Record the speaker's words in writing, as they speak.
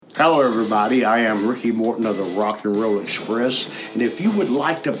Hello, everybody. I am Ricky Morton of the Rock and Roll Express. And if you would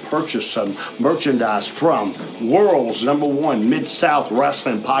like to purchase some merchandise from world's #1 Mid-South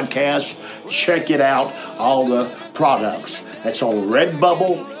Wrestling podcast, check it out. All the products. That's on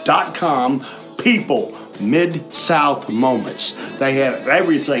redbubble.com. People, Mid-South Moments. They have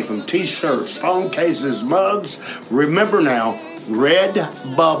everything from t-shirts, phone cases, mugs. Remember now,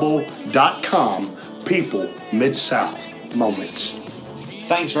 redbubble.com. People, Mid-South Moments.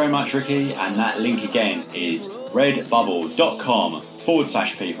 Thanks very much, Ricky. And that link again is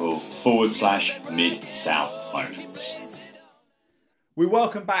redbubble.com/people/Mid-South Moments. We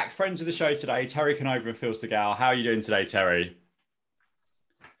welcome back friends of the show today, Terry Canova and Phil Segal. How are you doing today, Terry?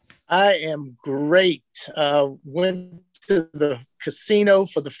 I am great. Went to the casino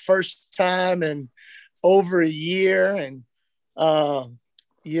for the first time in over a year. And,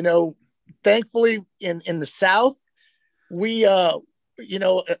 thankfully in the South, we,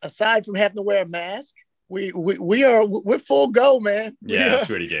 aside from having to wear a mask, we're full go, man. Yeah, that's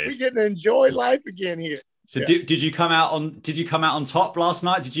really good. We're getting to enjoy life again here. So did you come out on top last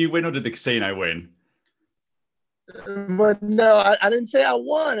night? Did you win or did the casino win? But no, I didn't say I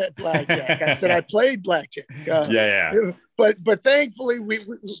won at blackjack. I said I played blackjack. Yeah. But thankfully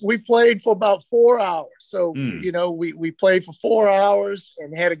we played for about 4 hours. So we played for 4 hours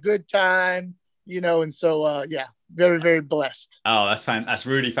and had a good time. And so very, very blessed. Oh, that's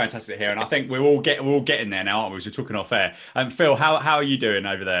really fantastic to hear. And I think we're all getting there now, aren't we? We're talking off air. And Phil, how are you doing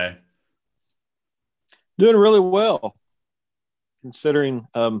over there? Doing really well, considering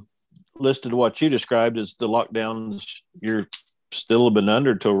listed what you described as the lockdowns you're still been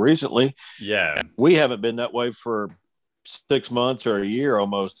under till recently. Yeah, we haven't been that way for 6 months or a year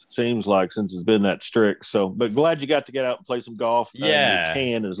almost, it seems like, since it's been that strict. So, but glad you got to get out and play some golf. Yeah, your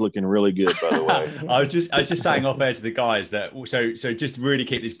tan is looking really good, by the way. I was just saying off air to the guys that so just really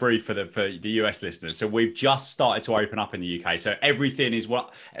keep this brief for the US listeners. So we've just started to open up in the UK. So everything is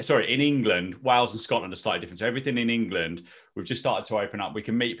in England, Wales and Scotland are slightly different. So everything in England, we've just started to open up. We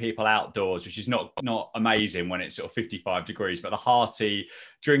can meet people outdoors, which is not amazing when it's sort of 55 degrees, but the hearty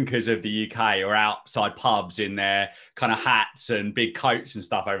drinkers of the UK are outside pubs in their kind of hats and big coats and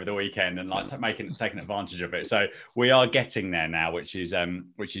stuff over the weekend and taking advantage of it. So we are getting there now, which is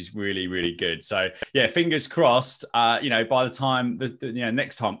really, really good. So yeah, fingers crossed, by the time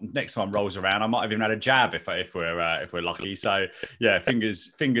next time rolls around, I might have even had a jab if we're lucky. So yeah,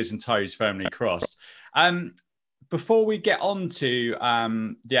 fingers and toes firmly crossed. Before we get on to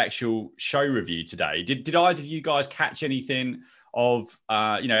the actual show review today, did either of you guys catch anything of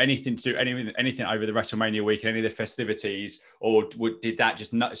anything to do anything over the WrestleMania week, any of the festivities, or did that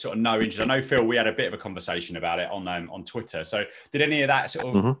just no interest? I know, Phil, we had a bit of a conversation about it on Twitter. So did any of that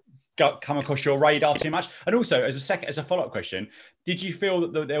sort of come across your radar too much? And also, as a follow-up question, did you feel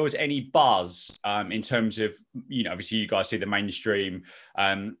that there was any buzz in terms of, obviously you guys see the mainstream,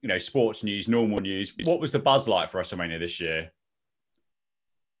 sports news, normal news. What was the buzz like for WrestleMania this year?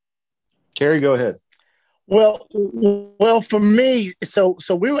 Terry, go ahead. Well, for me, so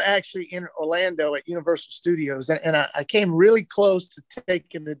we were actually in Orlando at Universal Studios, and I came really close to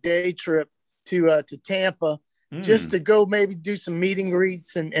taking a day trip to Tampa just to go maybe do some meet and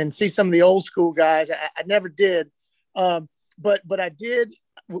greets and see some of the old school guys. I never did, but I did.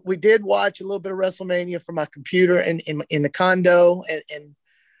 We did watch a little bit of WrestleMania from my computer and in the condo, and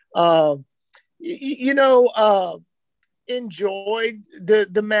enjoyed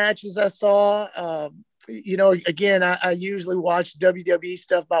the matches I saw. Again, I usually watch WWE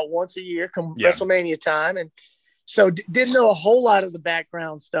stuff about once a year come WrestleMania time. And so didn't know a whole lot of the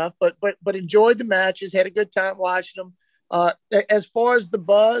background stuff, but enjoyed the matches, had a good time watching them. As far as the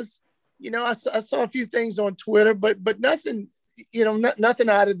buzz, I saw a few things on Twitter, but nothing, nothing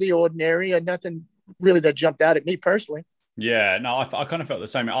out of the ordinary, and nothing really that jumped out at me personally. Yeah, no, I kind of felt the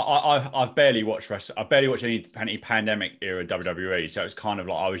same. I've barely watched any pandemic era WWE, so it's kind of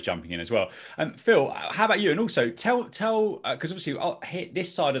like I was jumping in as well. Phil, how about you? And also tell because obviously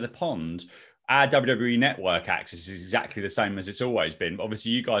this side of the pond, our WWE network access is exactly the same as it's always been. But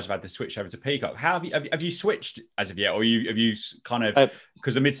obviously, you guys have had to switch over to Peacock. How have you switched as of yet, or have you kind of,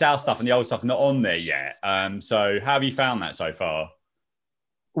 because the Mid-South stuff and the old stuff's not on there yet? So how have you found that so far?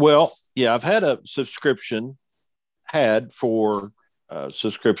 Well, yeah, I've had a subscription. For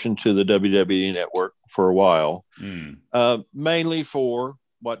subscription to the WWE network for a while, mainly for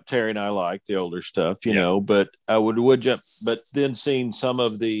what Terry and I like, the older stuff, but I would jump, but then seeing some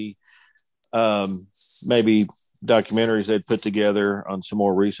of the maybe documentaries they'd put together on some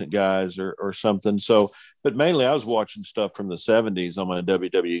more recent guys or something. So, but mainly I was watching stuff from the 70s on my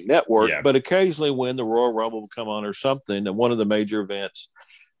WWE network, but occasionally when the Royal Rumble would come on or something, and one of the major events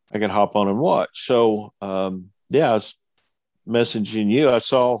I could hop on and watch. So, yeah, I was messaging you. I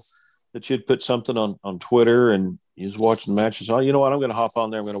saw that you'd put something on Twitter and you was watching the matches. Oh, you know what? I'm going to hop on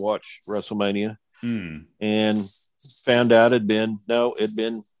there. I'm going to watch WrestleMania. And found out it'd been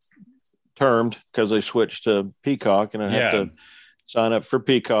termed because they switched to Peacock, and I have to sign up for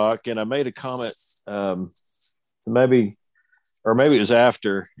Peacock. And I made a comment, maybe it was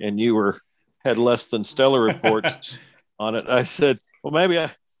after, and you had less than stellar reports on it. I said, well, maybe I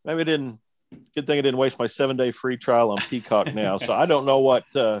didn't. Good thing I didn't waste my 7-day free trial on Peacock now. So I don't know what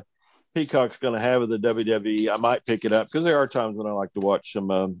Peacock's going to have with the WWE. I might pick it up because there are times when I like to watch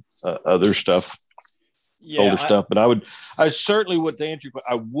some other stuff, older stuff. But I certainly would, to answer,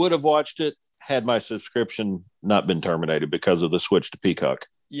 I would have watched it had my subscription not been terminated because of the switch to Peacock.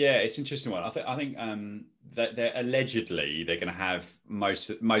 Yeah, it's an interesting one. I think that they're allegedly going to have most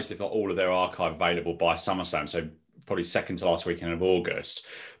if not all of their archive available by SummerSlam. So probably second to last weekend of August.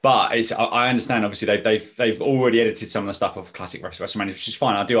 But I understand, obviously, they've already edited some of the stuff off Classic WrestleMania, which is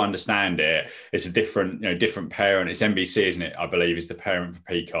fine. I do understand it. It's a different parent. It's NBC, isn't it? I believe is the parent for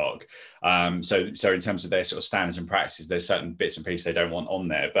Peacock. So in terms of their sort of standards and practices, there's certain bits and pieces they don't want on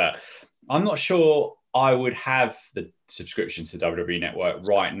there. But I'm not sure I would have the subscription to WWE Network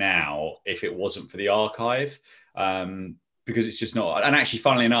right now if it wasn't for the archive. Because it's just not. And actually,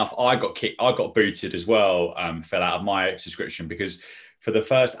 funnily enough, I got booted as well, fell out of my subscription because for the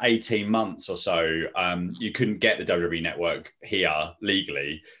first 18 months or so, you couldn't get the WWE Network here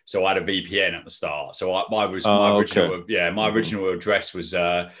legally. So I had a VPN at the start. So my original address was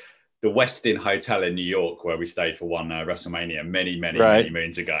the Westin Hotel in New York, where we stayed for one WrestleMania many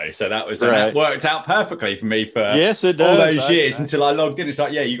moons ago. So that was that worked out perfectly for me for all those years until I logged in. It's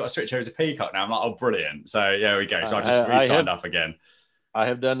like, you got to switch over to Peacock now. I'm like, oh, brilliant. So there we go. So I just re-signed up again. I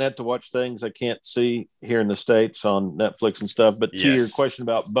have done that to watch things I can't see here in the States on Netflix and stuff. But to your question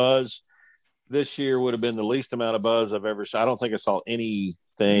about buzz, this year would have been the least amount of buzz I've ever seen. I don't think I saw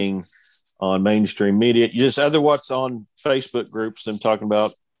anything on mainstream media. You just either what's on Facebook groups and talking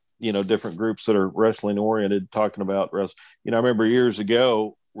about, different groups that are wrestling oriented, talking about wrestling. I remember years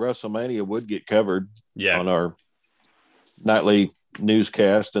ago, WrestleMania would get covered on our nightly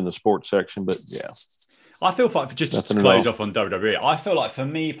newscast in the sports section, but I feel like, just to close off on WWE, I feel like for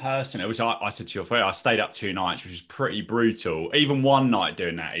me personally, I said to your friend, I stayed up 2 nights, which is pretty brutal. Even one night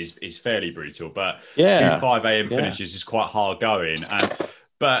doing that is fairly brutal, but 2 5 a.m. finishes is quite hard going.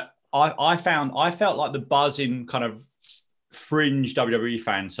 But I felt like the buzz in kind of fringe WWE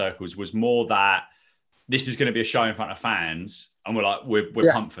fan circles was more that this is going to be a show in front of fans, and we're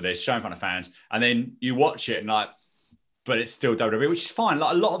pumped for this show in front of fans, and then you watch it and but it's still WWE, which is fine.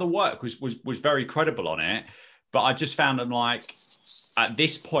 Like, a lot of the work was very credible on it, but I just found them like, at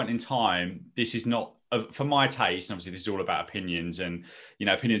this point in time, this is not for my taste. And obviously, this is all about opinions, and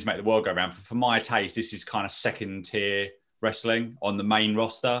opinions make the world go round. For my taste, this is kind of second tier wrestling on the main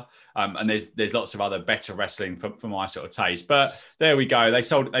roster, and there's lots of other better wrestling for my sort of taste. But there we go. They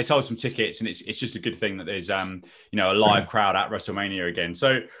sold some tickets, and it's just a good thing that there's a live crowd at WrestleMania again.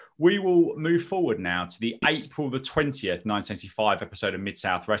 So we will move forward now to the April the 20th, 1985 episode of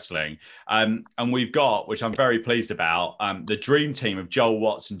Mid-South Wrestling. And we've got, which I'm very pleased about, the dream team of Joel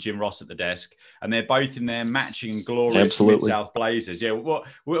Watts and Jim Ross at the desk. And they're both in their matching glorious Mid-South blazers. Yeah,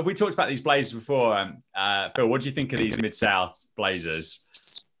 we talked about these blazers before. Phil, what do you think of these Mid-South blazers?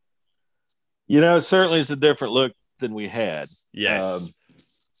 It certainly is a different look than we had. Yes.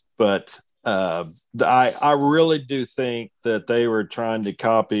 But I really do think that they were trying to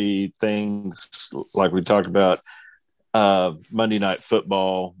copy things like we talked about Monday Night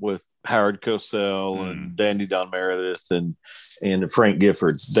Football with Howard Cosell and Dandy Don Meredith and Frank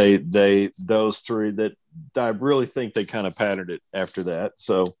Gifford. Those three that I really think they kind of patterned it after that.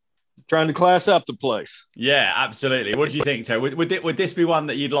 So trying to class up the place. Yeah, absolutely. What do you think, Terry? Would this be one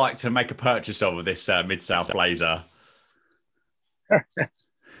that you'd like to make a purchase of this Mid-South blazer?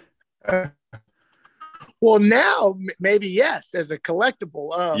 Well, now maybe yes, as a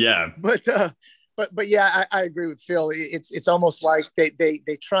collectible. But yeah, I agree with Phil. It's almost like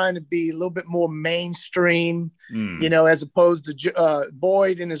they trying to be a little bit more mainstream, as opposed to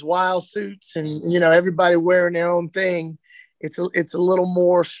Boyd in his wild suits and everybody wearing their own thing. It's a little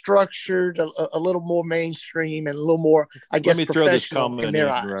more structured, a little more mainstream, and a little more, I guess, let me throw this comment in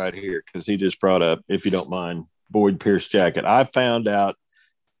right here because he just brought up, if you don't mind, Boyd Pierce jacket. I found out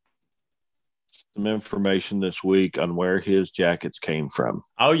some information this week on where his jackets came from.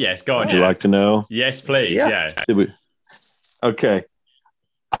 Oh, yes. Go on. Would you like to know? Yes, please. Yeah. Okay.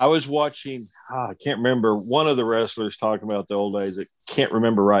 I was watching, I can't remember, one of the wrestlers talking about the old days. I can't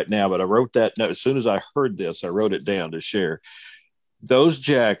remember right now, but I wrote that note. As soon as I heard this, I wrote it down to share. Those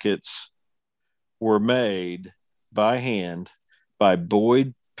jackets were made by hand by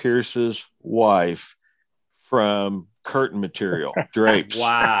Boyd Pierce's wife from curtain material, drapes.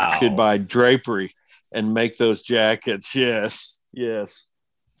 Wow. She'd buy drapery and make those jackets. Yes.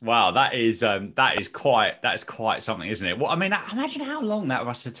 Wow, that's quite something, isn't it? Well, I mean, imagine how long that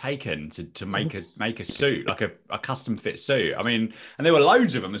must have taken to make a suit, like a custom fit suit. I mean, and there were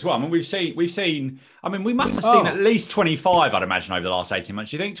loads of them as well. I mean, we've seen. I mean, we must have seen at least 25, I'd imagine, over the last 18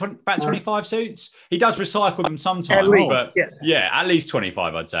 months. Do you think about 25 suits? He does recycle them sometimes, but yeah, at least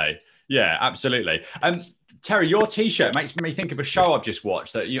 25, I'd say. Yeah, absolutely. Terry, your T-shirt makes me think of a show I've just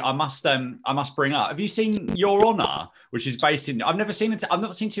watched that I must bring up. Have you seen Your Honor, which is based in? I've not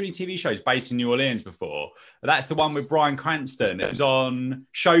seen too many TV shows based in New Orleans before. But that's the one with Bryan Cranston. It was on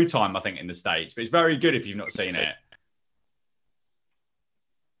Showtime, I think, in the States. But it's very good if you've not seen it.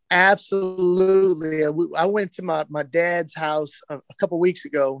 Absolutely. I went to my dad's house a couple of weeks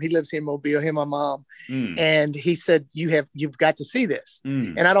ago. He lives here in Mobile, him and my mom. And he said, you've got to see this.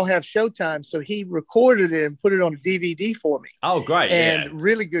 And I don't have Showtime. So he recorded it and put it on a DVD for me. Oh, great. And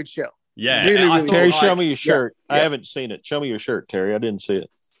really good show. Yeah. Really Terry, show me your shirt. Yeah. I haven't seen it. Show me your shirt, Terry. I didn't see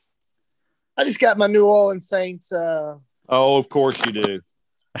it. I just got my New Orleans Saints. Oh, of course you do.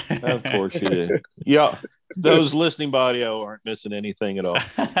 Of course you do. Yeah. Those listening by audio aren't missing anything at all.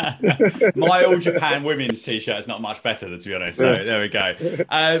 My All Japan women's T-shirt is not much better, to be honest. So there we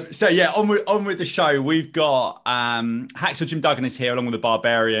go. So yeah, on with the show. We've got Hacksaw Jim Duggan is here along with the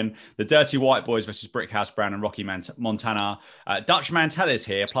Barbarian, the Dirty White Boys versus Brickhouse Brown and Rocky Montana. Dutch Mantell is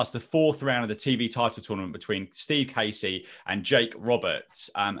here, plus the fourth round of the TV title tournament between Steve Casey and Jake Roberts.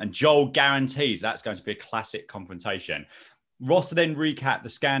 And Joel guarantees that's going to be a classic confrontation. Ross then recapped the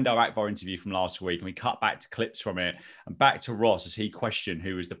Skandar Akbar interview from last week, and we cut back to clips from it and back to Ross as he questioned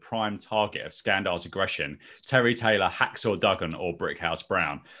who was the prime target of Skandar's aggression, Terry Taylor, Hacksaw Duggan, or Brickhouse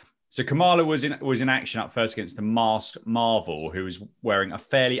Brown. So Kamala was in action up first against the masked Marvel, who was wearing a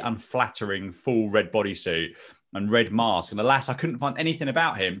fairly unflattering full red bodysuit and red mask. And alas, I couldn't find anything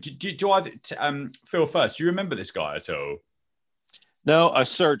about him. Do I, Phil, first, do you remember this guy at all? No, I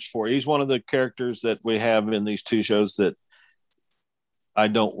searched for it. He's one of the characters that we have in these two shows that I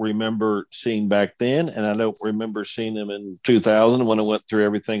don't remember seeing back then, and I don't remember seeing him in 2000 when I went through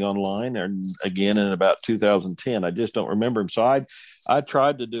everything online, and again in about 2010. I just don't remember him. So I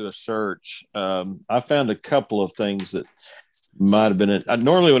tried to do a search. I found a couple of things that might have been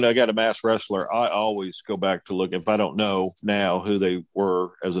normally when I got a masked wrestler, I always go back to look. If I don't know now who they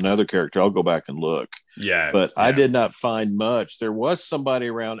were as another character, I'll go back and look. But I did not find much. There was somebody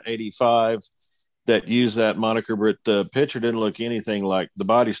around 85 that used that moniker, but the picture didn't look anything like, the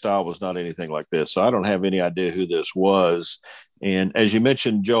body style was not anything like this. So I don't have any idea who this was. And as you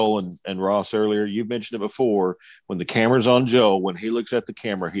mentioned, Joel and Ross earlier, you mentioned it before, when the camera's on Joel, when he looks at the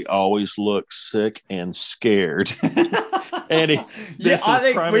camera, he always looks sick and scared. And I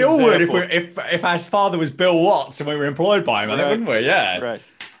think we all would if our father was Bill Watts and we were employed by him, I think, wouldn't we? Yeah. Right.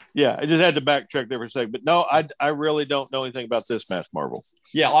 Yeah, I just had to backtrack there for a second, but no, I really don't know anything about this Masked Marvel.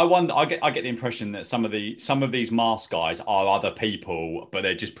 Yeah, I wonder. I get the impression that some of these masked guys are other people, but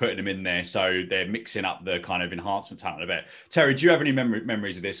they're just putting them in there, so they're mixing up the kind of enhancement talent a bit. Terry, do you have any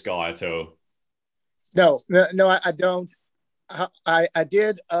memories of this guy at all? No, I don't. I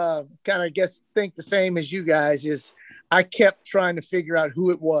did kind of think the same as you guys. Is I kept trying to figure out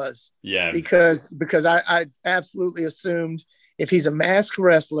who it was. Yeah, because I absolutely assumed, if he's a masked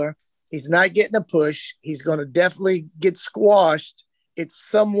wrestler, he's not getting a push. He's going to definitely get squashed. It's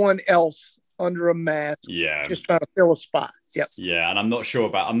someone else under a mask. Yeah, just trying to fill a spot. Yep. Yeah, and I'm not sure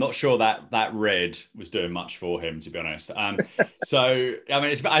that red was doing much for him, to be honest. So I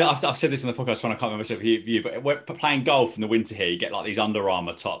mean, I've said this on the podcast when I can't remember if you, but we're playing golf in the winter here. You get like these Under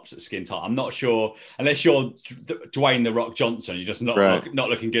Armour tops at skin tight. I'm not sure, unless you're Dwayne the Rock Johnson, you're just not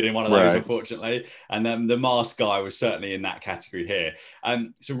looking good in one of those, unfortunately. And then the mask guy was certainly in that category here.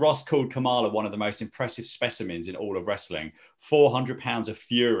 So Ross called Kamala one of the most impressive specimens in all of wrestling. 400 pounds of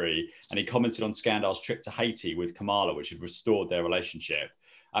fury, and he commented on Skandar's trip to Haiti with Kamala, which had restored their relationship.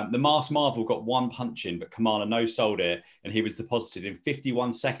 The Masked Marvel got one punch in, but Kamala no-sold it, and he was deposited in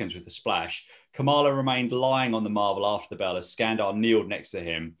 51 seconds with a splash. Kamala remained lying on the marble after the bell as Skandar kneeled next to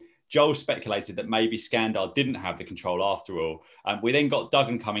him. Joel speculated that maybe Skandar didn't have the control after all. We then got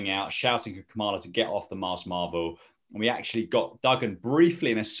Duggan coming out, shouting for Kamala to get off the Masked Marvel. And we actually got Duggan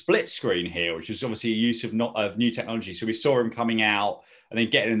briefly in a split screen here, which was obviously a use of new technology. So we saw him coming out and then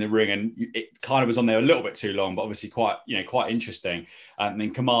getting in the ring, and it kind of was on there a little bit too long, but obviously quite interesting. And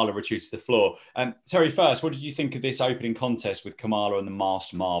then Kamala retreated to the floor. Terry, first, what did you think of this opening contest with Kamala and the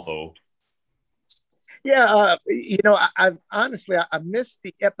Masked Marvel? I honestly I missed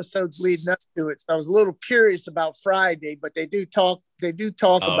the episodes leading up to it, so I was a little curious about Friday. But they do talk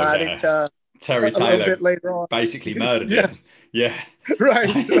about it Terry a Taylor little bit later on. basically murdered Yeah. him. Yeah, Right.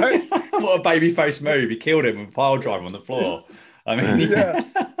 What a babyface move! He killed him with a pile driver on the floor. I mean, yeah.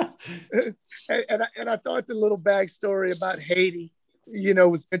 and I thought the little backstory about Haiti,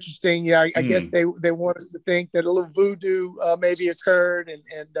 was interesting. Yeah, I guess they want us to think that a little voodoo maybe occurred,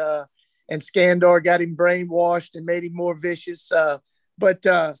 and Skandar got him brainwashed and made him more vicious. But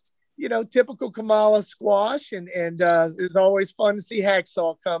typical Kamala squash, and it's always fun to see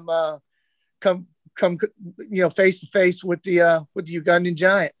Hacksaw come face to face with the Ugandan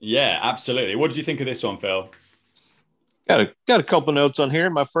giant. Yeah, absolutely. What did you think of this one, Phil? Got a couple notes on here.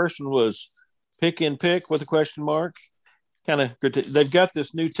 My first one was pick with a question mark. Kind of good. They've got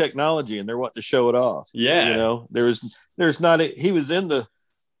this new technology and they're wanting to show it off. Yeah, there's not he was in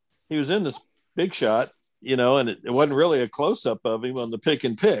this big shot, and it wasn't really a close up of him on the pick.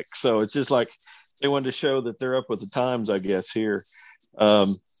 So it's just like they wanted to show that they're up with the times, I guess, here. I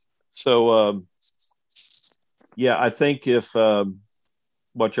think if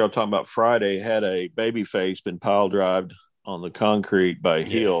what y'all talking about Friday had a baby face been pile drived on the concrete by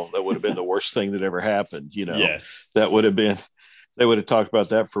heel, that would have been the worst thing that ever happened. Yes, that would have been. They would have talked about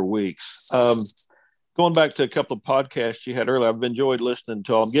that for weeks. Going back to a couple of podcasts you had earlier, I've enjoyed listening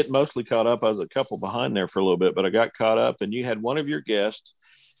to. I'm getting mostly caught up. I was a couple behind there for a little bit, but I got caught up. And you had one of your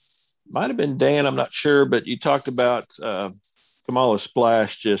guests, might have been Dan, I'm not sure, but you talked about Kamala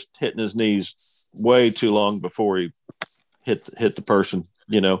Splash just hitting his knees way too long before he hit the person.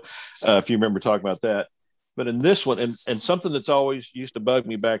 If you remember talking about that. But in this one, and something that's always used to bug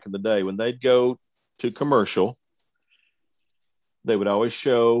me back in the day, when they'd go to commercial, they would always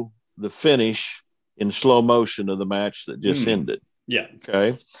show the finish in slow motion of the match that just ended. Yeah.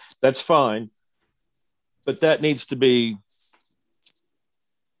 Okay. That's fine. But that needs to be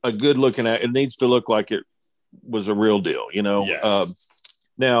a good looking at. It needs to look like it was a real deal, Yeah.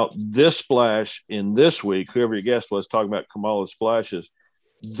 Now, this splash in this week, whoever your guest was talking about Kamala's splashes,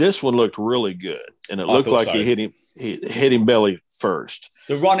 this one looked really good, and it looked like he hit him belly first.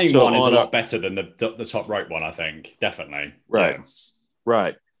 The running one is a lot better than the top rope one, I think. Definitely. Right. Yeah.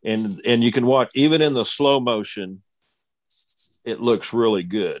 Right. And you can watch, even in the slow motion, it looks really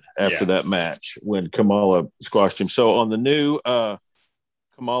good after that match when Kamala squashed him. So on the new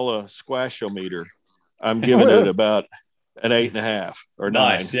Kamala squash-o-meter, I'm giving it about an 8.5 or 9.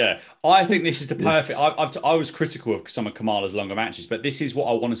 Nice, yeah. I think this is the perfect. I was critical of some of Kamala's longer matches, but this is what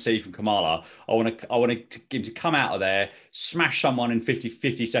I want to see from Kamala. I want him to come out of there, smash someone in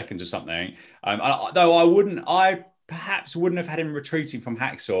 50 seconds or something. I perhaps wouldn't have had him retreating from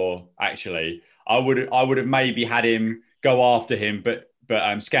Hacksaw. Actually, I would have maybe had him go after him, but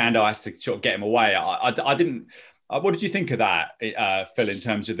Skandar has to sort of get him away. I didn't. What did you think of that, Phil? In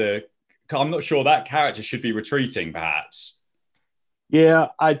terms of I'm not sure that character should be retreating, perhaps. Yeah,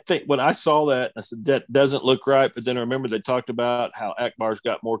 I think when I saw that, I said, that doesn't look right. But then I remember they talked about how Akbar's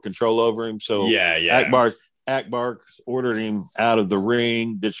got more control over him. So Akbar ordered him out of the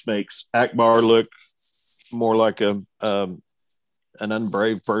ring. This makes Akbar look more like an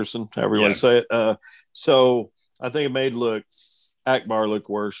unbrave person, however you want to say it. So I think it made Akbar look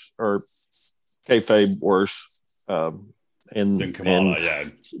worse, or kayfabe worse. Than Kamala,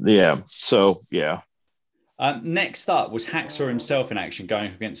 So, yeah. Next up was Hacksaw himself in action,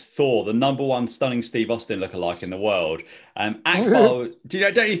 going up against Thor, the #1 stunning Steve Austin lookalike in the world. Akbar,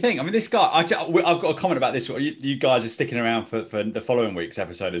 don't you think? I mean, this guy, I've got a comment about this. You guys are sticking around for the following week's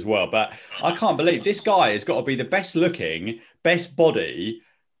episode as well, but I can't believe this guy has got to be the best looking, best body,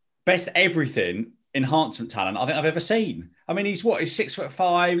 best everything enhancement talent I think I've ever seen. I mean, he's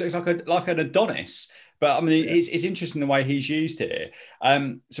 6'5", looks like an Adonis. But I mean, it's interesting the way he's used here.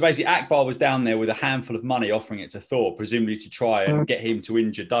 So basically, Akbar was down there with a handful of money, offering it to Thor, presumably to try and get him to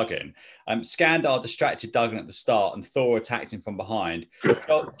injure Duggan. Skandar distracted Duggan at the start, and Thor attacked him from behind.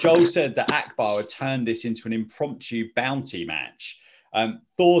 Joel said that Akbar had turned this into an impromptu bounty match.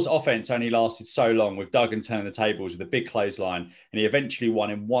 Thor's offense only lasted so long, with Duggan turning the tables with a big clothesline, and he eventually won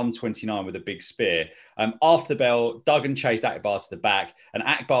in 1:29 with a big spear. After the bell, Duggan chased Akbar to the back, and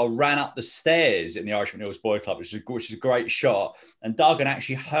Akbar ran up the stairs in the Irish McNeil's Boy Club, which is a great shot. And Duggan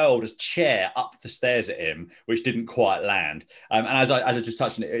actually hurled a chair up the stairs at him, which didn't quite land. And as I just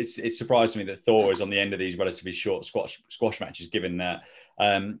touched on it, it surprised me that Thor is on the end of these relatively short squash matches, given that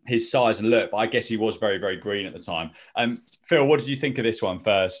his size and look, but I guess he was very, very green at the time. Phil, what did you think of this one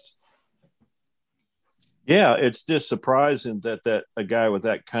first? Yeah, it's just surprising that a guy with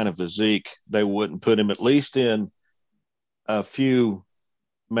that kind of physique, they wouldn't put him at least in a few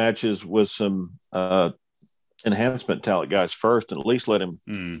matches with some enhancement talent guys first, and at least let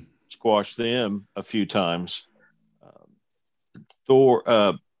him squash them a few times. Thor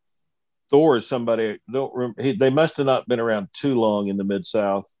is somebody. They must have not been around too long in the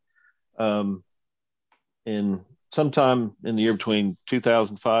Mid-South. In sometime in the year between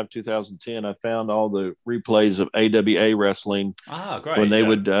 2005 2010, I found all the replays of AWA wrestling. Great! When they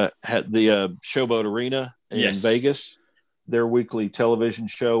would have the Showboat Arena in Vegas. Their weekly television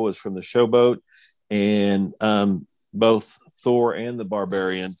show was from the Showboat, and both Thor and the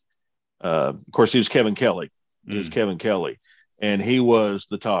Barbarian. Of course, he was Kevin Kelly. And he was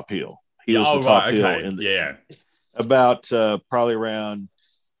the top heel. He was the top heel in about probably around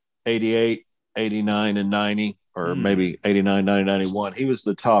 88, 89, and 90, or maybe 89, 90, 91. He was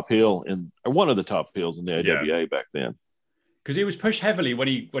the top heel or one of the top heels in the AWA back then. Because he was pushed heavily when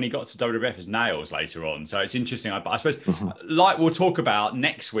he got to WWF as Nails later on. So it's interesting. I suppose, like we'll talk about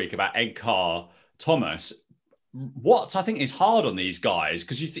next week about Ed Carr, Thomas. What I think is hard on these guys,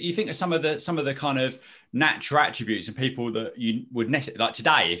 because you think of some of the kind of natural attributes and people that you would necessarily, like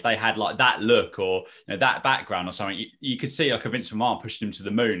today, if they had like that look or that background or something, you could see like a Vince McMahon pushing them to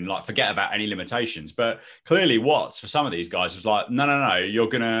the moon, like forget about any limitations. But clearly, Watts for some of these guys was like, no, you're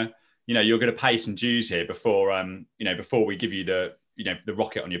gonna pay some dues here before we give you the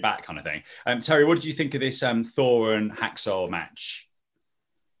rocket on your back kind of thing. Terry, what did you think of this Thor and Hacksaw match?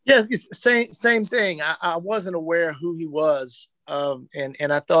 Yeah, it's the same thing. I wasn't aware who he was, and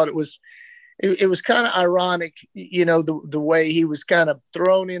I thought it was kind of ironic, the way he was kind of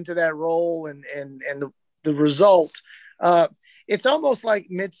thrown into that role and the result. It's almost like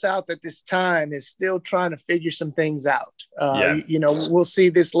Mid-South at this time is still trying to figure some things out. We'll see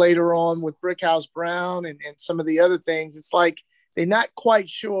this later on with Brickhouse Brown and some of the other things. It's like they're not quite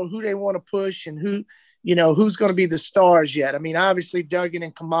sure who they want to push and who's going to be the stars yet. I mean, obviously Duggan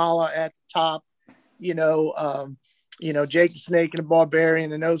and Kamala at the top, Jake the Snake and the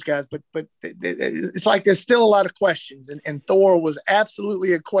Barbarian and those guys, but it's like there's still a lot of questions, and Thor was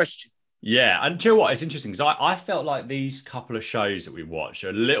absolutely a question. Yeah, and do you know what? It's interesting because I felt like these couple of shows that we watched are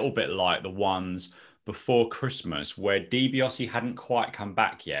a little bit like the ones before Christmas where DiBiase hadn't quite come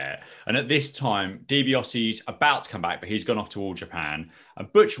back yet. And at this time, DiBiase's about to come back, but he's gone off to All Japan.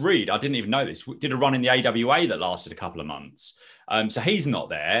 And Butch Reed, I didn't even know this, did a run in the AWA that lasted a couple of months. So he's not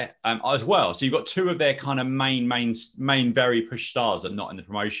there as well. So you've got two of their kind of main very push stars that are not in the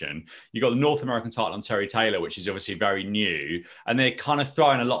promotion. You've got the North American title on Terry Taylor, which is obviously very new. And they're kind of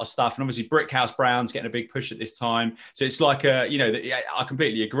throwing a lot of stuff. And obviously Brickhouse Brown's getting a big push at this time. So it's like, I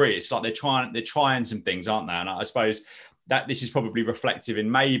completely agree. It's like they're trying some things, aren't they? And I suppose that this is probably reflective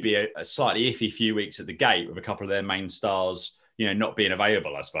in maybe a slightly iffy few weeks at the gate with a couple of their main stars, not being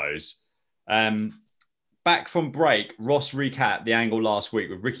available, I suppose. Back from break, Ross recapped the angle last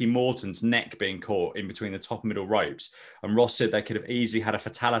week with Ricky Morton's neck being caught in between the top and middle ropes. And Ross said they could have easily had a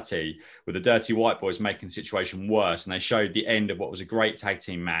fatality with the Dirty White Boys making the situation worse. And they showed the end of what was a great tag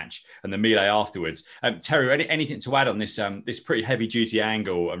team match and the melee afterwards. Terry, anything to add on this pretty heavy duty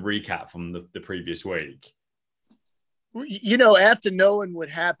angle and recap from the previous week? After knowing what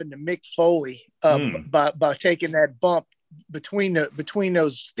happened to Mick Foley by taking that bump between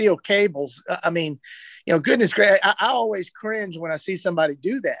those steel cables, I mean, goodness gracious, I always cringe when I see somebody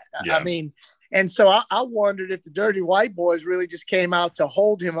do that. Yeah. I mean, and so I wondered if the Dirty White Boys really just came out to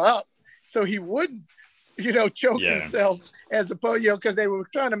hold him up so he wouldn't, choke himself, as opposed, because they were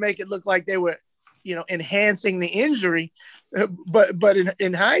trying to make it look like they were, enhancing the injury. But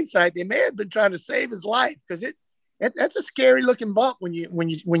in hindsight, they may have been trying to save his life, because that's a scary looking bump when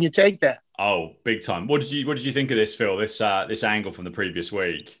you take that. Oh, big time. What did you think of this, Phil? This angle from the previous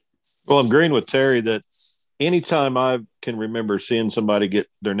week? Well, I'm agreeing with Terry that anytime I can remember seeing somebody get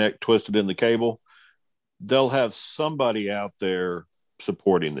their neck twisted in the cable, they'll have somebody out there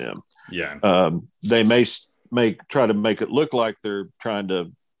supporting them. Yeah. They may try to make it look like they're trying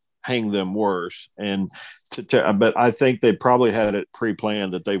to hang them worse. But I think they probably had it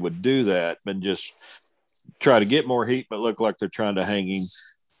pre-planned that they would do that and just try to get more heat, but look like they're trying to hang him.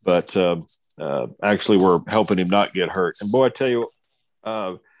 But actually we're helping him not get hurt. And boy, I tell you,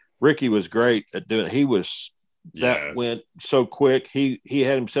 Ricky was great at doing it. That went so quick. He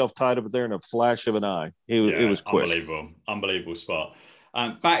had himself tied up there in a flash of an eye. It was quick. Unbelievable spot.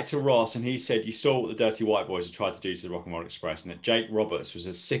 Back to Ross, and he said, you saw what the Dirty White Boys had tried to do to the Rock and Roll Express, and that Jake Roberts was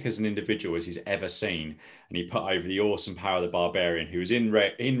as sick as an individual as he's ever seen. And he put over the awesome Power of the Barbarian, who was in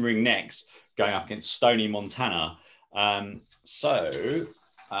ring next, going up against Stony Montana. So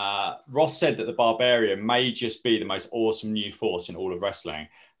Ross said that the Barbarian may just be the most awesome new force in all of wrestling.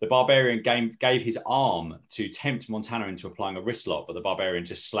 The Barbarian gave his arm to tempt Montana into applying a wrist lock, but the Barbarian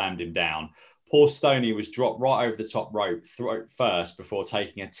just slammed him down. Poor Stoney was dropped right over the top rope throat first before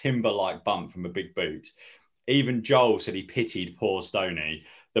taking a timber-like bump from a big boot. Even Joel said he pitied poor Stoney.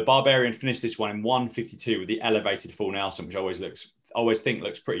 The Barbarian finished this one in 1:52 with the elevated full Nelson, which I always think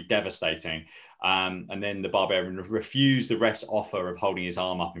looks pretty devastating. And then the Barbarian refused the ref's offer of holding his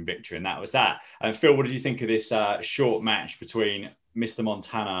arm up in victory, and that was that. And Phil, what did you think of this short match between Mr.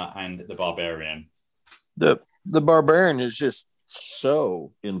 Montana and the Barbarian? The Barbarian is just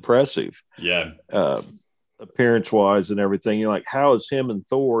so impressive. Yeah. Appearance-wise and everything. You're like, how is him and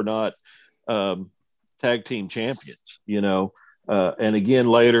Thor not tag team champions? And again,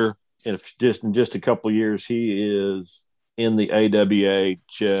 later, in just a couple of years, he is in the AWA,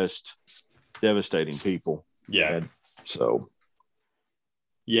 just devastating people. Yeah. And so.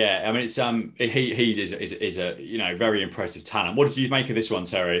 Yeah, I mean, it's he is a very impressive talent. What did you make of this one,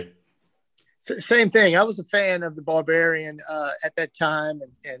 Terry? Same thing. I was a fan of the Barbarian at that time,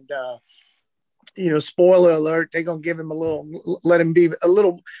 and spoiler alert, they're gonna give him let him be a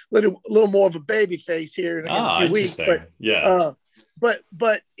little more of a baby face here in a few weeks. But yeah.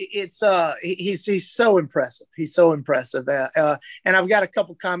 But it's he's so impressive. He's so impressive. And I've got a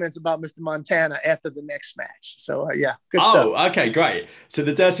couple comments about Mr. Montana after the next match. So good stuff. Oh, okay, great. So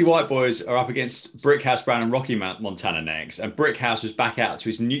the Dirty White Boys are up against Brickhouse Brown and Rocky Montana next, and Brickhouse is back out to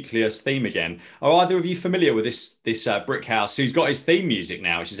his Nucleus theme again. Are either of you familiar with this Brickhouse, who's got his theme music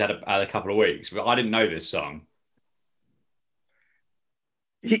now, which has had a couple of weeks? But I didn't know this song.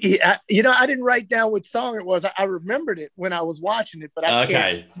 I didn't write down what song it was. I remembered it when I was watching it, but I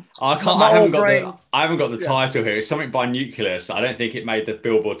haven't got the title here. It's something by Nucleus. I don't think it made the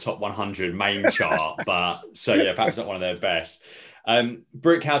Billboard Top 100 main chart, but perhaps not one of their best.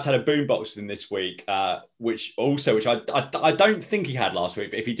 Brickhouse had a boombox with him this week, which I don't think he had last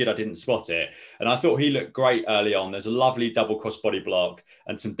week, but if he did, I didn't spot it. And I thought he looked great early on. There's a lovely double crossbody block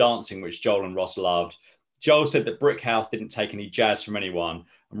and some dancing, which Joel and Ross loved. Joel said that Brickhouse didn't take any jazz from anyone.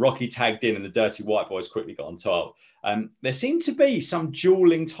 And Rocky tagged in and the Dirty White Boys quickly got on top. There seemed to be some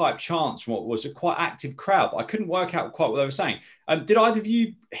dueling type chants from what was a quite active crowd, but I couldn't work out quite what they were saying. Did either of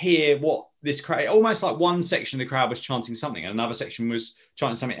you hear what this crowd, almost like one section of the crowd was chanting something and another section was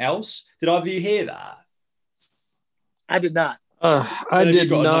chanting something else? Did either of you hear that? I did not. I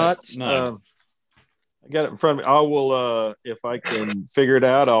did not. No. I got it in front of me. I will, if I can figure it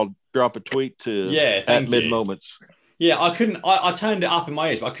out, I'll drop a tweet to at mid moments. Yeah, I couldn't. I turned it up in my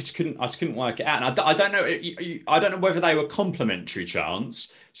ears, but I just couldn't work it out. And I don't know. I don't know whether they were complimentary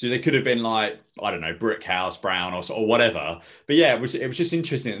chants, so they could have been like, I don't know, Brickhouse Brown or whatever. But yeah, it was just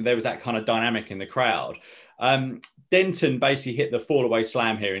interesting that there was that kind of dynamic in the crowd. Denton basically hit the fall-away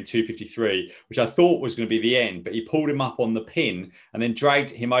slam here in 2:53, which I thought was going to be the end, but he pulled him up on the pin and then dragged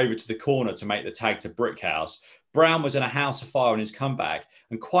him over to the corner to make the tag to Brickhouse. Brown was in a house of fire on his comeback,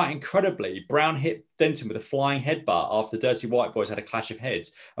 and quite incredibly, Brown hit Denton with a flying headbutt after the Dirty White Boys had a clash of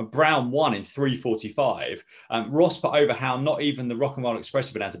heads, and Brown won in 3:45. Ross put over how not even the Rock and Roll Express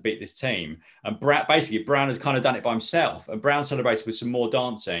had been able to beat this team, and basically Brown had kind of done it by himself, and Brown celebrated with some more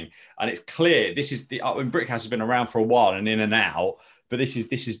dancing, and it's clear this is Brickhouse has been around for a while and in and out, but this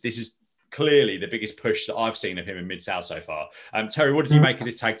is clearly the biggest push that I've seen of him in Mid-South so far. Terry, what did you make of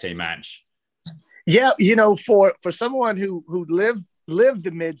this tag team match? Yeah, for someone who lived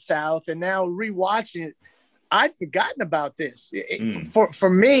the Mid-South and now rewatching it, I'd forgotten about this. For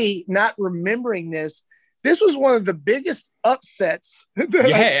me, not remembering this was one of the biggest upsets.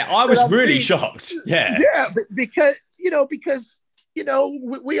 I was really shocked. Yeah, because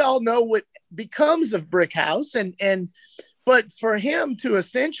we all know what becomes of Brickhouse, but for him to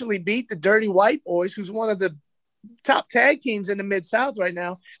essentially beat the Dirty White Boys, who's one of the top tag teams in the Mid-South right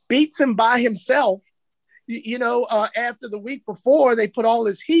now, beats him by himself. After the week before they put all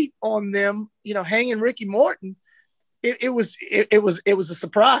his heat on them, hanging Ricky Morton. It was a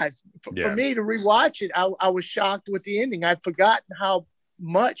surprise for me to rewatch it. I was shocked with the ending. I'd forgotten how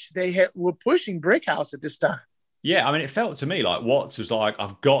much they were pushing Brickhouse at this time. Yeah, I mean, it felt to me like Watts was like,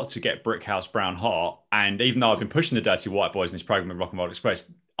 I've got to get Brickhouse Brown hot, and even though I've been pushing the Dirty White Boys in this program with Rock and Roll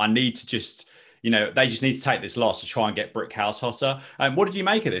Express, I need to just. They just need to take this loss to try and get Brickhouse hotter. What did you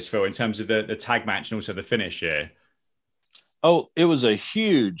make of this, Phil, in terms of the tag match and also the finish here? Oh, it was a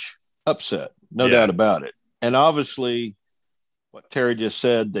huge upset, no doubt about it. And obviously, what Terry just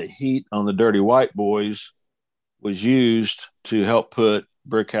said, the heat on the Dirty White Boys was used to help put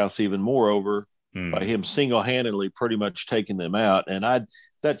Brickhouse even more over by him single-handedly pretty much taking them out. And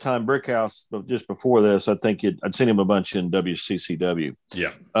that time, Brickhouse, just before this, I think I'd seen him a bunch in WCCW.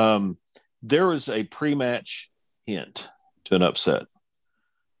 Yeah. There was a pre-match hint to an upset.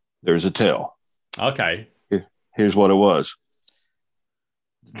 There's a tell. Okay. Here's what it was.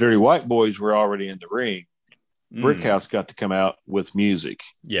 Dirty White Boys were already in the ring. Brickhouse got to come out with music.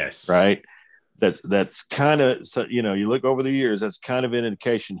 Yes. Right? That's kind of, so, you know, you look over the years, that's kind of an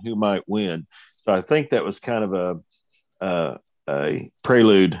indication who might win. So I think that was kind of a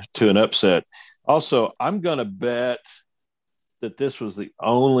prelude to an upset. Also, I'm going to bet that this was the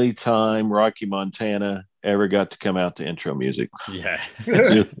only time Rocky Montana ever got to come out to intro music. Yeah.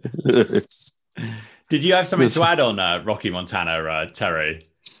 Did you have something to add on Rocky Montana, Terry?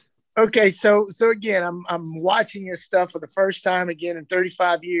 Okay, so again, I'm watching this stuff for the first time again in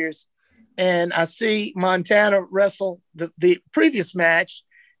 35 years, and I see Montana wrestle the previous match,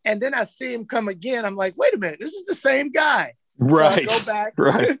 and then I see him come again. I'm like, wait a minute, this is the same guy. Right. So I go back.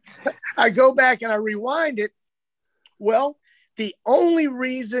 Right. I go back and I rewind it. Well, the only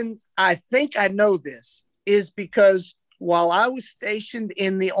reason I think I know this is because while I was stationed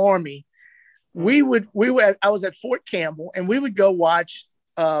in the Army, I was at Fort Campbell, and we would go watch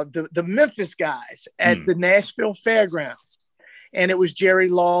the Memphis guys at the Nashville Fairgrounds. And it was Jerry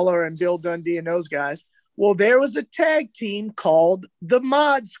Lawler and Bill Dundee and those guys. Well, there was a tag team called the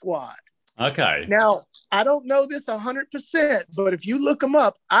Mod Squad. Okay. Now, I don't know this 100%, but if you look them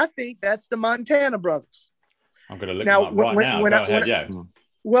up, I think that's the Montana brothers. I'm going to look them up right now.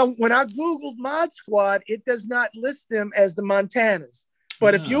 Well, when I Googled Mod Squad, it does not list them as the Montanas.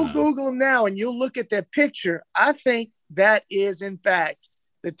 But if you'll Google them now and you'll look at their picture, I think that is, in fact,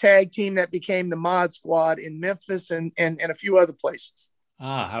 the tag team that became the Mod Squad in Memphis and a few other places.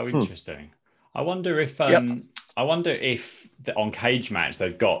 How interesting. I wonder if on Cage Match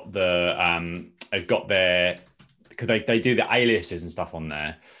they've got their, because they do the aliases and stuff on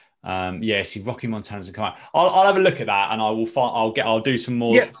there. See, Rocky Montana's come out. I'll have a look at that, and I'll do some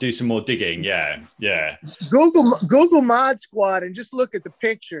more digging. Yeah. Google Mod Squad and just look at the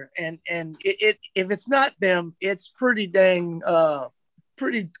picture, and it if it's not them, it's pretty dang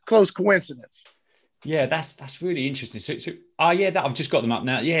pretty close coincidence. Yeah, that's really interesting. So I've just got them up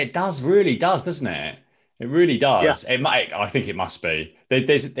now. Yeah, it really does, doesn't it? It really does. Yeah. I think it must be.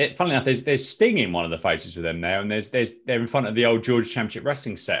 Funnily enough, there's Sting in one of the faces with them there, and they're in front of the old Georgia Championship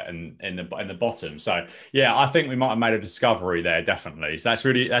Wrestling set in the bottom. So yeah, I think we might have made a discovery there, definitely. So that's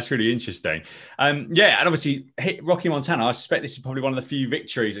really interesting. And obviously Rocky Montana. I suspect this is probably one of the few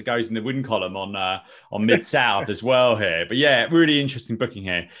victories that goes in the win column on Mid-South as well here. But yeah, really interesting booking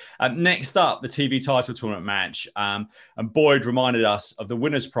here. Next up, the TV title tournament match. And Boyd reminded us of the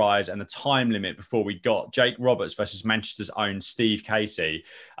winner's prize and the time limit before we got Jake Roberts versus Manchester's own Steve Casey.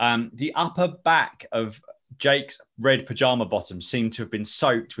 The upper back of Jake's red pajama bottom seemed to have been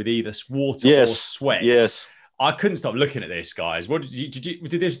soaked with either water or sweat. Yes. I couldn't stop looking at this, guys. What was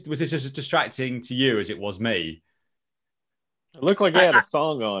this just as distracting to you as it was me? It looked like he had a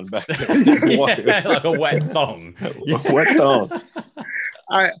thong on back there. Like a wet thong. A wet thong.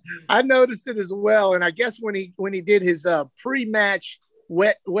 I noticed it as well, and I guess when he did his pre-match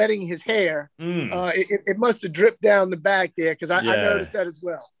wetting his hair, it must have dripped down the back there, because I noticed that as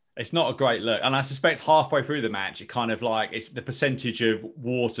well. It's not a great look, and I suspect halfway through the match, it kind of like it's the percentage of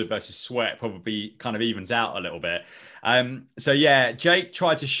water versus sweat probably kind of evens out a little bit. Jake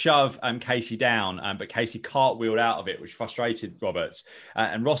tried to shove Casey down, but Casey cartwheeled out of it, which frustrated Roberts.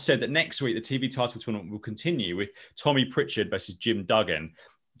 And Ross said that next week the TV title tournament will continue with Tommy Pritchard versus Jim Duggan.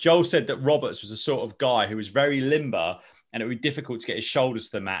 Joel said that Roberts was the sort of guy who was very limber, and it would be difficult to get his shoulders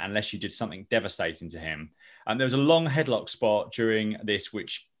to the mat unless you did something devastating to him. There was a long headlock spot during this,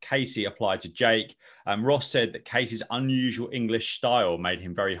 which Casey applied to Jake. Ross said that Casey's unusual English style made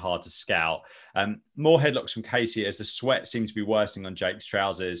him very hard to scout. More headlocks from Casey as the sweat seemed to be worsening on Jake's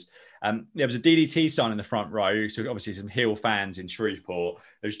trousers. There was a DDT sign in the front row, so obviously some heel fans in Shreveport.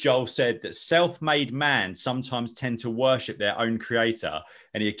 As Joel said, that self-made man sometimes tend to worship their own creator,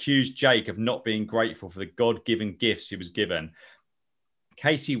 and he accused Jake of not being grateful for the God-given gifts he was given.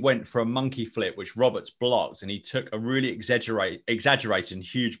 Casey went for a monkey flip, which Roberts blocked, and he took a really exaggerated and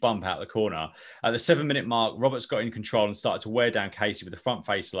huge bump out of the corner. At the 7-minute mark, Roberts got in control and started to wear down Casey with a front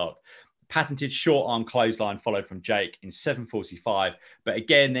face lock. Patented short arm clothesline followed from Jake in 7:45, but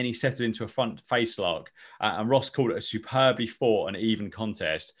again, then he settled into a front face lock, and Ross called it a superbly fought and even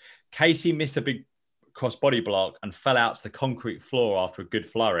contest. Casey missed a big crossbody block and fell out to the concrete floor after a good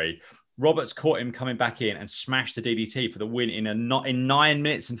flurry. Roberts caught him coming back in and smashed the DDT for the win in 9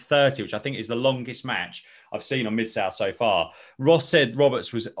 minutes and 30, which I think is the longest match I've seen on Mid-South so far. Ross said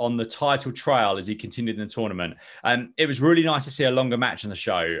Roberts was on the title trail as he continued in the tournament. It was really nice to see a longer match on the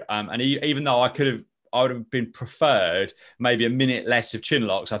show. And even though I would have been preferred maybe a minute less of chin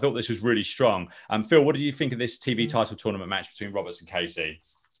locks, I thought this was really strong. Phil, what did you think of this TV title tournament match between Roberts and Casey?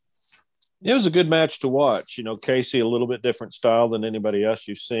 It was a good match to watch. Casey, a little bit different style than anybody else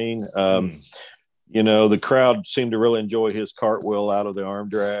you've seen. The crowd seemed to really enjoy his cartwheel out of the arm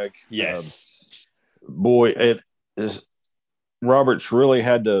drag. Yes. Roberts really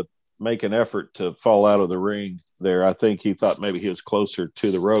had to make an effort to fall out of the ring there. I think he thought maybe he was closer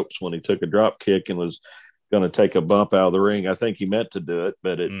to the ropes when he took a drop kick and was going to take a bump out of the ring. I think he meant to do it,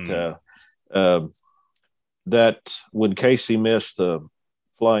 but that when Casey missed the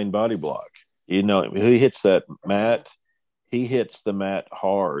flying body block, he hits that mat, he hits the mat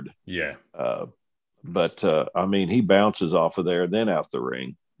hard. Yeah. He bounces off of there and then out the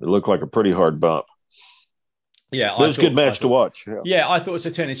ring. It looked like a pretty hard bump. Yeah, it was a good match to watch. Yeah, I thought it was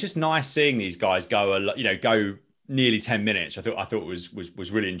a turn. It's just nice seeing these guys go nearly 10 minutes. I thought it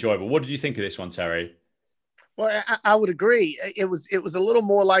was really enjoyable. What did you think of this one, Terry? Well, I would agree. It was a little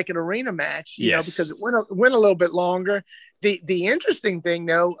more like an arena match, you know, because it went a little bit longer. The interesting thing,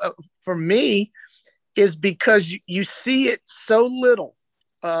 though, for me, is because you see it so little,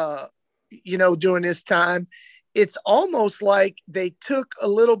 during this time. It's almost like they took a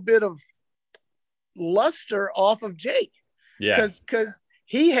little bit of luster off of Jake. Yeah. Because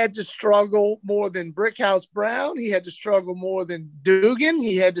he had to struggle more than Brickhouse Brown. He had to struggle more than Dugan.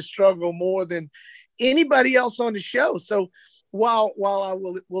 He had to struggle more than anybody else on the show. So while I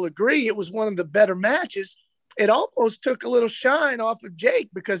will agree it was one of the better matches, it almost took a little shine off of Jake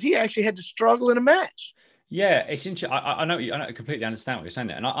because he actually had to struggle in a match. Yeah, it's interesting. I completely understand what you're saying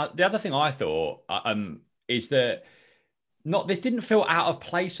there. And the other thing I thought is that this didn't feel out of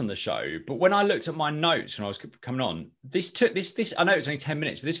place on the show, but when I looked at my notes when I was coming on, this I know it's only 10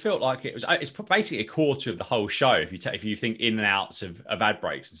 minutes, but this felt like it's basically a quarter of the whole show if you think in and outs of ad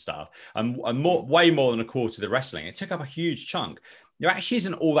breaks and stuff, and way more than a quarter of the wrestling. It took up a huge chunk. There actually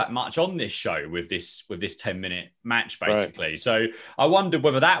isn't all that much on this show with this 10-minute match, basically. Right. So I wondered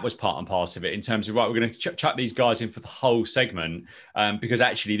whether that was part and parcel of it in terms of, right, we're going to chuck these guys in for the whole segment because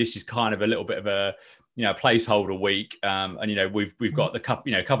actually this is kind of a little bit of a placeholder week, and we've got a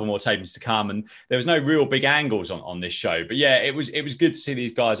couple more tapings to come, and there was no real big angles on this show. But yeah, it was good to see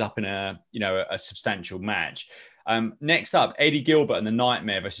these guys up in a substantial match. Next up, Eddie Gilbert and the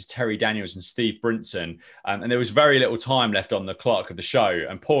Nightmare versus Terry Daniels and Steve Brinson. And there was very little time left on the clock of the show.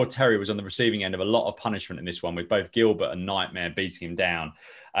 And poor Terry was on the receiving end of a lot of punishment in this one, with both Gilbert and Nightmare beating him down.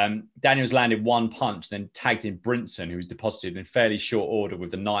 Daniels landed one punch, then tagged in Brinson, who was deposited in fairly short order,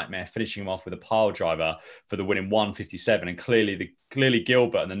 with the Nightmare finishing him off with a pile driver for the win in 1:57. And clearly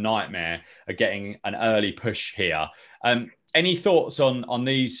Gilbert and the Nightmare are getting an early push here. Any thoughts on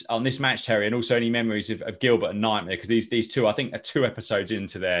this match, Terry, and also any memories of Gilbert and Nightmare? Because these two, I think, are 2 episodes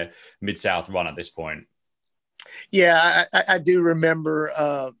into their Mid-South run at this point. Yeah, I do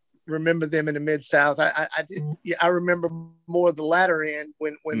remember them in the Mid-South. I remember more of the latter end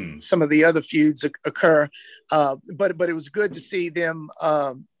when some of the other feuds occur. But it was good to see them,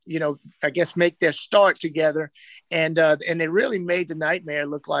 I guess make their start together, and they really made the Nightmare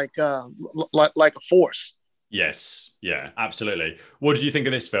look like a force. Yes. Yeah, absolutely. What did you think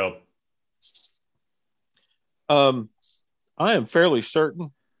of this, Phil? I am fairly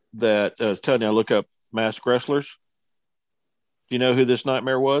certain that, Tony, I look up masked wrestlers. Do you know who this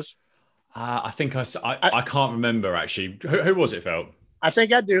Nightmare was? I think I can't remember, actually. Who was it, Phil? I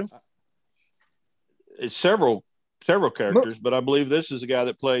think I do. It's several characters, but I believe this is the guy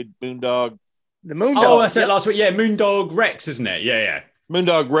that played Moondog. The Moondog. Oh, I said last week. Yeah, Moondog Rex, isn't it? Yeah.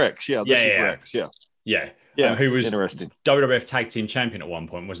 Moondog Rex. Yeah, this is Rex. Yeah. Yeah, who was interesting WWF Tag Team Champion at one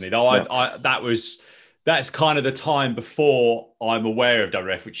point, wasn't he? Though that's kind of the time before I'm aware of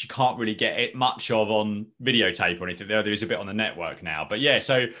WWF, which you can't really get it much of on videotape or anything. There is a bit on the network now, but yeah.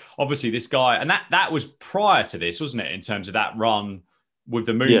 So obviously this guy, and that was prior to this, wasn't it? In terms of that run with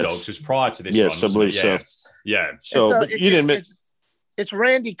the Moondogs, was prior to this. Yes, run, I believe so. Yeah. So you didn't admit it's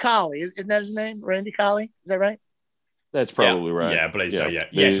Randy Colley, isn't that his name? Randy Colley, is that right? That's probably right. Yeah, I believe so. Yeah.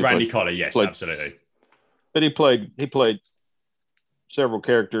 Yes, Randy Colley. Yes, absolutely. But he played several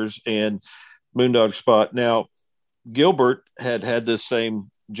characters and Moondog Spot. Now, Gilbert had this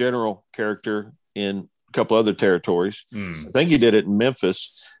same general character in a couple other territories. I think he did it in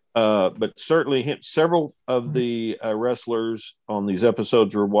Memphis. But certainly several of the wrestlers on these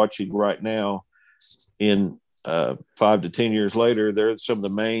episodes we're watching right now in 5 to 10 years later, they're some of the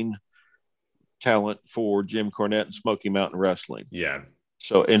main talent for Jim Cornette and Smoky Mountain Wrestling. Yeah.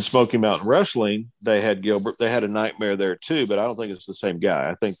 So in Smoky Mountain Wrestling, they had Gilbert. They had a Nightmare there too, but I don't think it's the same guy.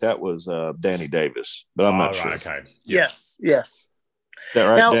 I think that was Danny Davis, but I'm not sure. Okay. Yes. Is that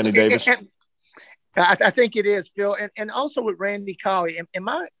right, now, Danny Davis? I think it is, Phil. And also with Randy Colley,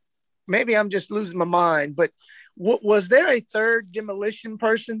 maybe I'm just losing my mind, but was there a third Demolition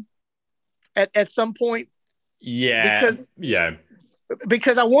person at some point? Yeah.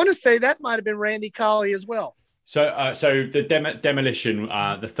 Because I want to say that might have been Randy Colley as well. So the Demolition,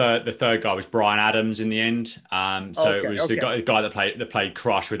 the third guy was Brian Adams in the end. It was the guy that played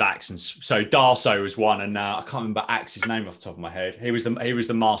Crush with Axe, and so Darso was one, and I can't remember Axe's name off the top of my head. He was the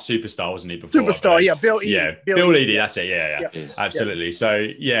masked superstar, wasn't he? Before Superstar, yeah, Bill Eadie. Yeah, Bill Eadie. That's it. Yeah, absolutely. Yes. So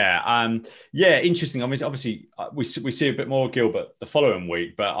interesting. I mean, obviously we see a bit more of Gilbert the following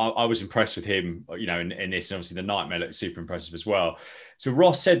week, but I was impressed with him, in this, and obviously the Nightmare looked super impressive as well. So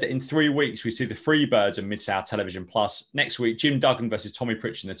Ross said that in 3 weeks, we see the Freebirds and Mid-South Television Plus. Next week, Jim Duggan versus Tommy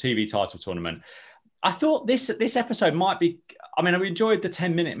Pritchard in the TV title tournament. I thought this episode might be, I enjoyed the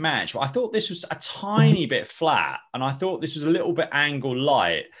 10-minute match, but I thought this was a tiny bit flat. And I thought this was a little bit angle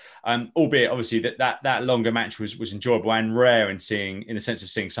light, albeit obviously that longer match was enjoyable and rare in the sense of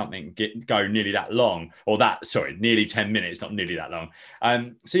seeing something go nearly that long, nearly 10 minutes, not nearly that long. A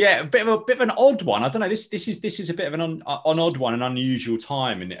bit of an odd one. I don't know. This is a bit of an odd one, an unusual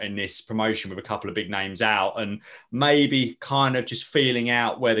time in this promotion with a couple of big names out and maybe kind of just feeling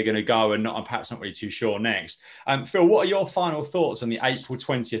out where they're going to go and perhaps not really too sure next. Phil, what are your final thoughts on the April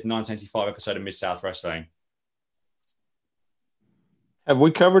 20th, 1985 episode of Mid-South Wrestling? Have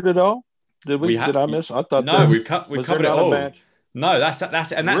we covered it all? Did I miss? I thought no. We've covered it all. No, that's and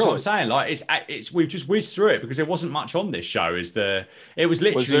that's really? What I'm saying. Like it's we've just whizzed through it because there wasn't much on this show. It was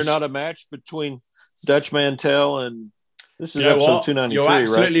literally. Was there not a match between Dutch Mantell and? This is episode 293. You're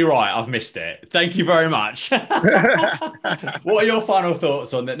absolutely right. I've missed it. Thank you very much. What are your final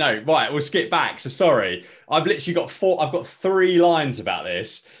thoughts on that? No, right. We'll skip back. So sorry. I've literally got 3 lines about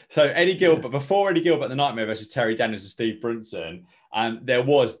this. So Eddie Gilbert, before Eddie Gilbert, the Nightmare versus Terry Daniels and Steve Brunson, there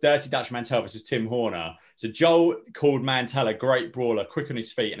was Dirty Dutch Mantell versus Tim Horner. So Joel called Mantell a great brawler, quick on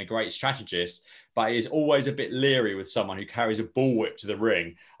his feet, and a great strategist, but he is always a bit leery with someone who carries a bullwhip to the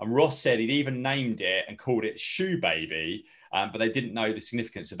ring. And Ross said he'd even named it and called it Shoe Baby, but they didn't know the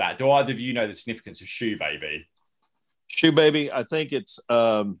significance of that. Do either of you know the significance of Shoe Baby? Shoe Baby, I think it's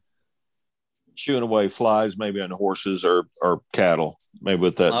shooing away flies, maybe on horses or cattle, maybe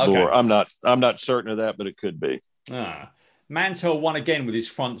with that lure. I'm not certain of that, but it could be. Mantell won again with his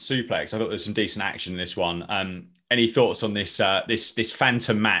front suplex. I thought there was some decent action in this one. Any thoughts on this this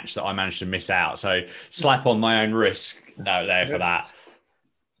phantom match that I managed to miss out? So slap on my own risk there for that.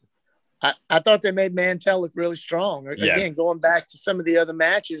 I thought they made Mantell look really strong. Again, going back to some of the other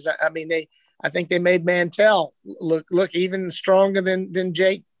matches, I think they made Mantell look even stronger than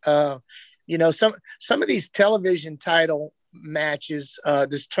Jake. Some of these television title matches,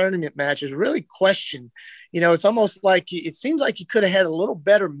 this tournament matches, really question. It's almost like it seems like you could have had a little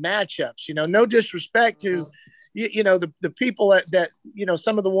better matchups. No disrespect to the people that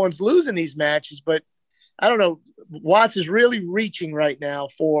some of the ones losing these matches, but I don't know. Watts is really reaching right now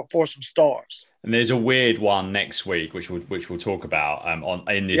for some stars. And there's a weird one next week, which we'll talk about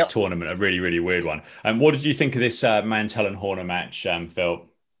in this tournament. A really, really weird one. What did you think of this Mantell and Horner match, Phil?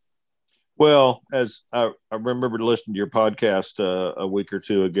 Well, as I remember listening to your podcast a week or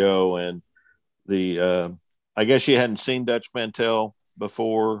two ago, and I guess you hadn't seen Dutch Mantell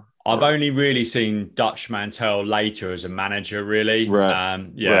before. I've only really seen Dutch Mantell later as a manager, really. Right.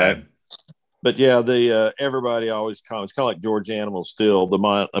 Right. But everybody always comments, kind of like George Animal still,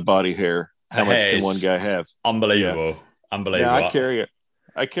 the body hair. How much can one guy have? Unbelievable. Yeah. Unbelievable. Yeah,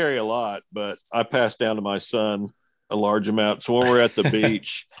 I carry a lot, but I pass down to my son a large amount. So when we're at the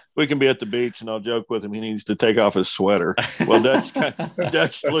beach, we can be at the beach and I'll joke with him. He needs to take off his sweater. Well,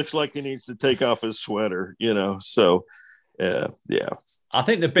 Dutch looks like he needs to take off his sweater, so yeah. I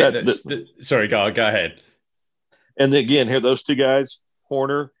think the bit sorry, go ahead. And again, here, those two guys,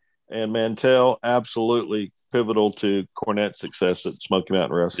 Horner and Mantell, absolutely pivotal to Cornette's success at Smoky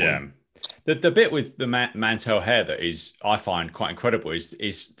Mountain Wrestling. Yeah. The bit with the Mantell hair that is, I find quite incredible, is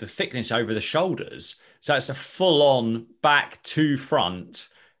the thickness over the shoulders. So it's a full-on back to front,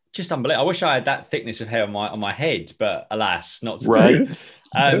 just unbelievable. I wish I had that thickness of hair on my head, but alas, not to right. be.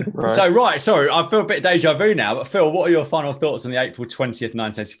 Sorry, I feel a bit deja vu now. But Phil, what are your final thoughts on the April 20th,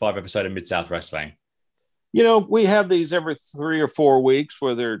 1985 episode of Mid-South Wrestling? We have these every 3 or 4 weeks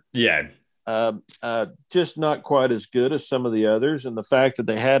where they're just not quite as good as some of the others. And the fact that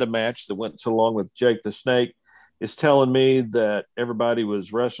they had a match that went so long with Jake the Snake is telling me that everybody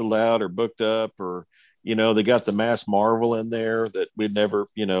was wrestled out or booked up, or, you know, they got the Mass Marvel in there that we'd never,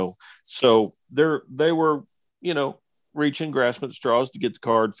 you know, so they were, you know, grasping at straws to get the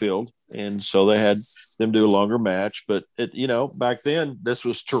card filled. And so they had them do a longer match, but it, you know, back then this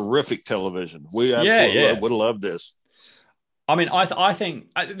was terrific television. We absolutely would have loved this. I mean, I think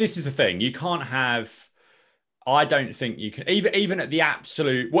this is the thing. You can't have, I don't think you can, even at the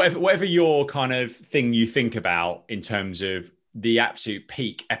absolute, whatever your kind of thing you think about in terms of the absolute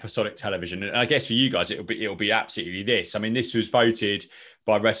peak episodic television. And I guess for you guys, it'll be absolutely this. I mean, this was voted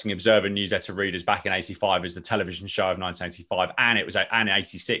by Wrestling Observer newsletter readers back in '85 as the television show of 1985, and it was and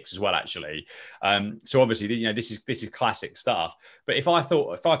 '86 as well, actually. So obviously, you know, this is classic stuff. But if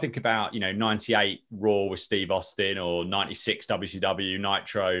I think about, you know, '98 Raw with Steve Austin or '96 WCW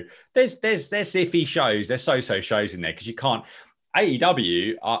Nitro, there's iffy shows, there's so shows in there, because you can't.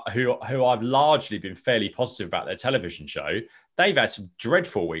 AEW, who I've largely been fairly positive about their television show, they've had some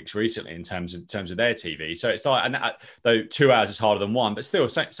dreadful weeks recently in terms of their TV. So it's like, and though 2 hours is harder than one, but still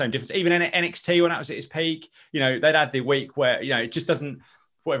same difference. Even NXT, when that was at its peak, you know, they'd had the week where, you know, it just doesn't,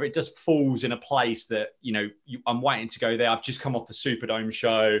 whatever, it just falls in a place that, you know, I'm waiting to go there. I've just come off the Superdome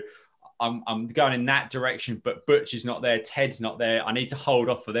show. I'm going in that direction, but Butch is not there. Ted's not there. I need to hold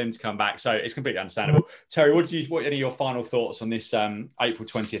off for them to come back. So it's completely understandable. Terry, what are any of your final thoughts on this April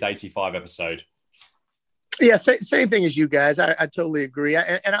 20th, 85 episode? Yeah, same thing as you guys. I totally agree.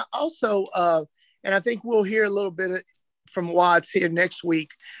 And I also, and I think we'll hear a little bit from Watts here next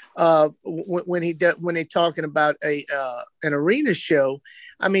week when they're talking about an arena show.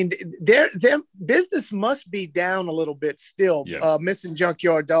 I mean, their business must be down a little bit still, missing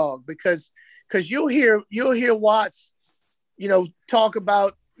Junkyard Dog, because you'll hear Watts, you know, talk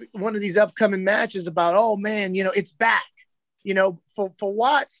about one of these upcoming matches about, oh man, you know, it's back. You know, for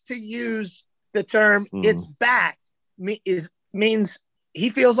Watts to use the term "it's back" means he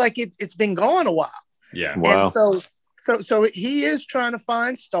feels like it's been gone a while. Yeah, wow. And so he is trying to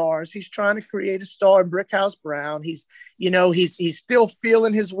find stars. He's trying to create a star in Brickhouse Brown. He's still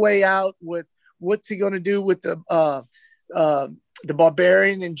feeling his way out with what's he going to do with the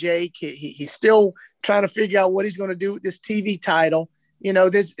Barbarian and Jake. He's still trying to figure out what he's going to do with this TV title. You know,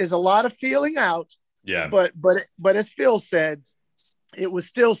 there's a lot of feeling out. Yeah. But as Phil said, it was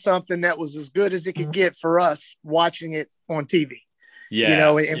still something that was as good as it could get for us watching it on TV. Yeah. You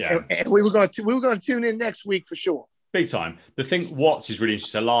know, and we were going to tune in next week for sure. Big time. The thing, Watts is really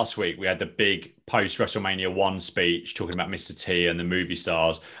interesting. So last week we had the big post WrestleMania 1 speech talking about Mr. T and the movie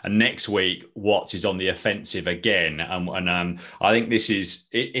stars, and next week Watts is on the offensive again. And I think this is,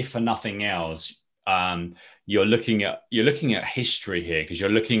 if for nothing else, you're looking at history here, because you're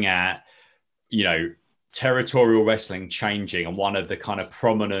looking at, you know, territorial wrestling changing, and one of the kind of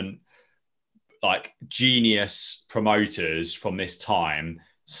prominent, like, genius promoters from this time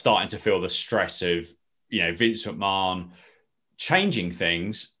starting to feel the stress of, you know, Vince McMahon changing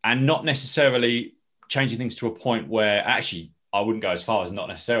things, and not necessarily changing things to a point where, actually, I wouldn't go as far as not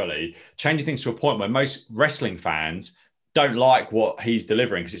necessarily changing things to a point where most wrestling fans don't like what he's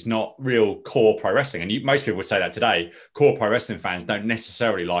delivering, because it's not real core pro wrestling. And most people would say that today. Core pro wrestling fans don't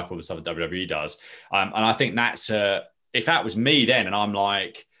necessarily like all the stuff that WWE does. And I think that's, if that was me then, and I'm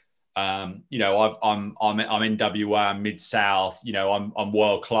like, you know, I'm NWA, I'm Mid-South, you know, I'm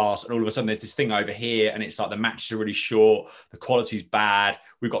world class, and all of a sudden there's this thing over here, and it's like the matches are really short, the quality's bad,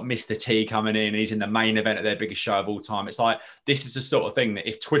 we've got Mr. T coming in, he's in the main event at their biggest show of all time. It's like, this is the sort of thing that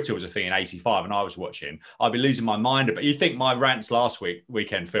if Twitter was a thing in 85 and I was watching, I'd be losing my mind. But you think my rants last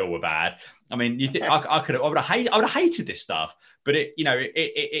weekend, Phil, were bad? I mean, you think I would have hated this stuff, but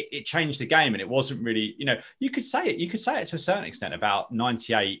it changed the game, and it wasn't really, you know, you could say it to a certain extent about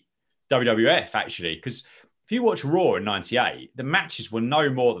 98 WWF, actually, because if you watch Raw in 98, the matches were no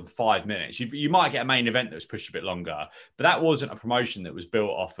more than 5 minutes. You might get a main event that was pushed a bit longer, but that wasn't a promotion that was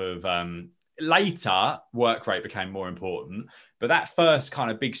built off of, later work rate became more important. But that first kind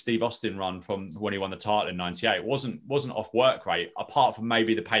of big Steve Austin run from when he won the title in 98 wasn't off work rate, apart from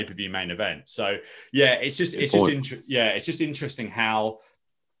maybe the pay-per-view main event. So yeah, it's just interesting how,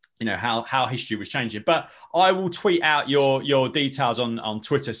 you know, how history was changing. But I will tweet out your details on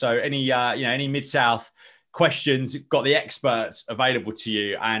Twitter. So any Mid-South questions, got the experts available to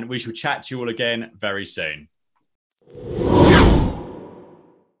you, and we shall chat to you all again very soon.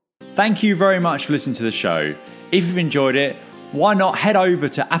 Thank you very much for listening to the show. If you've enjoyed it, why not head over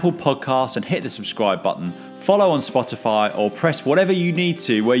to Apple Podcasts and hit the subscribe button, follow on Spotify, or press whatever you need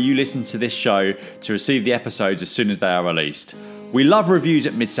to where you listen to this show to receive the episodes as soon as they are released. We love reviews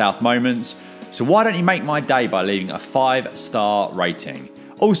at Mid-South Moments, so why don't you make my day by leaving a 5-star rating?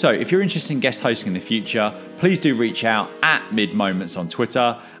 Also, if you're interested in guest hosting in the future, please do reach out at Mid Moments on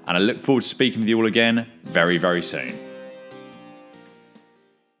Twitter, and I look forward to speaking with you all again very, very soon.